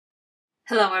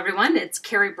Hello everyone, it's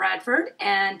Carrie Bradford,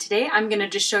 and today I'm going to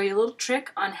just show you a little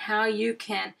trick on how you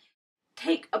can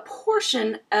take a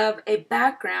portion of a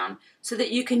background so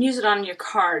that you can use it on your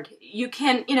card. You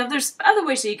can, there's other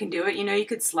ways that you can do it. You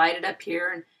could slide it up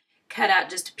here and cut out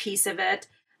just a piece of it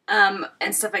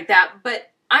and stuff like that.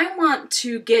 But I want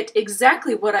to get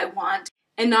exactly what I want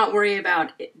and not worry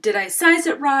about did I size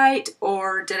it right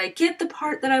or did I get the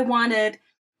part that I wanted,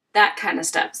 that kind of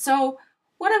stuff. So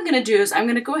what I'm going to do is I'm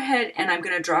going to go ahead and I'm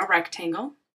going to draw a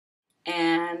rectangle,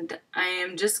 and I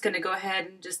am just going to go ahead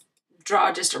and just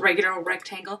draw just a regular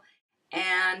rectangle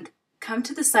and come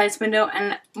to the size window,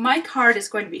 and my card is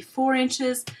going to be 4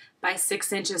 inches by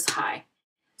 6 inches high.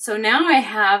 So now I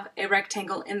have a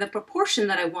rectangle in the proportion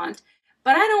that I want,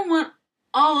 but I don't want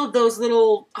all of those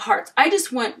little hearts. I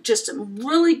just want just some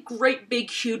really great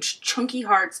big huge chunky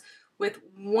hearts with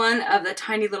one of the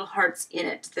tiny little hearts in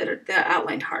it that are the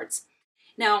outlined hearts.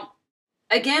 Now,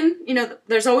 again,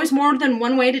 there's always more than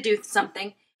one way to do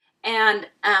something. And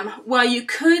while you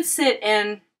could sit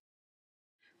and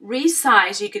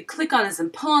resize, you could click on this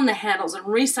and pull on the handles and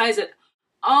resize it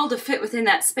all to fit within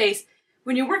that space.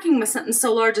 When you're working with something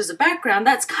so large as a background,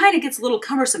 that's kind of gets a little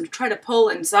cumbersome to try to pull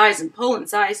and size and pull and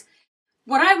size.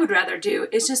 What I would rather do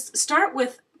is just start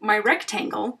with my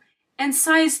rectangle and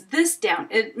size this down.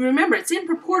 Remember, it's in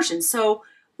proportion, so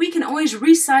we can always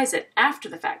resize it after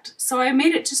the fact. So I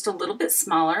made it just a little bit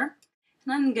smaller,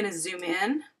 and I'm going to zoom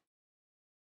in,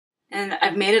 and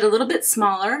I've made it a little bit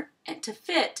smaller, and to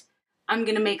fit, I'm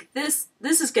going to make this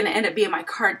is going to end up being my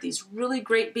card, these really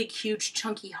great big huge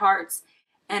chunky hearts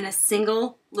and a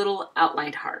single little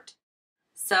outlined heart.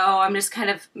 So I'm just kind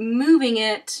of moving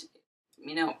it,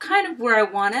 kind of where I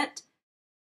want it,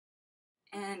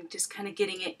 and just kind of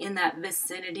getting it in that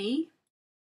vicinity,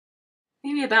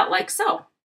 maybe about like so.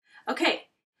 Okay,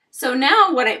 so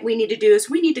now what we need to do is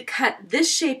we need to cut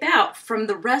this shape out from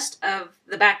the rest of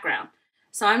the background.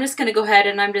 So I'm just going to go ahead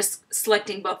and I'm just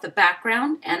selecting both the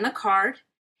background and the card,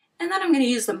 and then I'm going to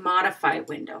use the modify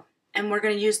window, and we're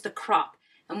going to use the crop.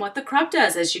 And what the crop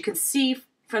does, as you can see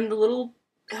from the little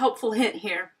helpful hint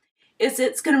here, is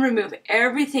it's going to remove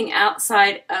everything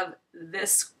outside of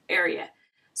this area.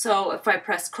 So if I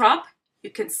press crop,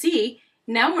 you can see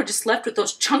now we're just left with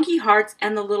those chunky hearts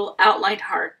and the little outlined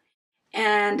heart.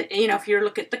 And, if you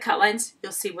look at the cut lines,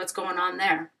 you'll see what's going on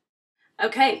there.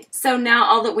 Okay, so now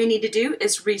all that we need to do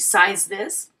is resize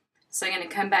this. So I'm going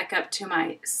to come back up to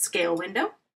my scale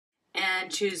window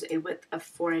and choose a width of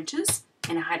 4 inches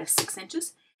and a height of 6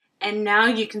 inches. And now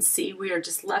you can see we are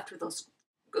just left with those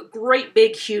great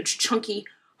big huge chunky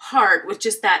heart with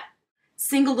just that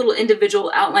single little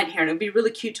individual outline here. And it would be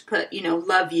really cute to put,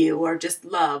 love you or just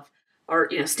love or,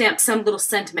 stamp some little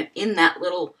sentiment in that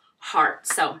little heart.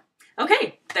 So,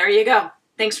 okay, there you go.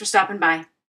 Thanks for stopping by.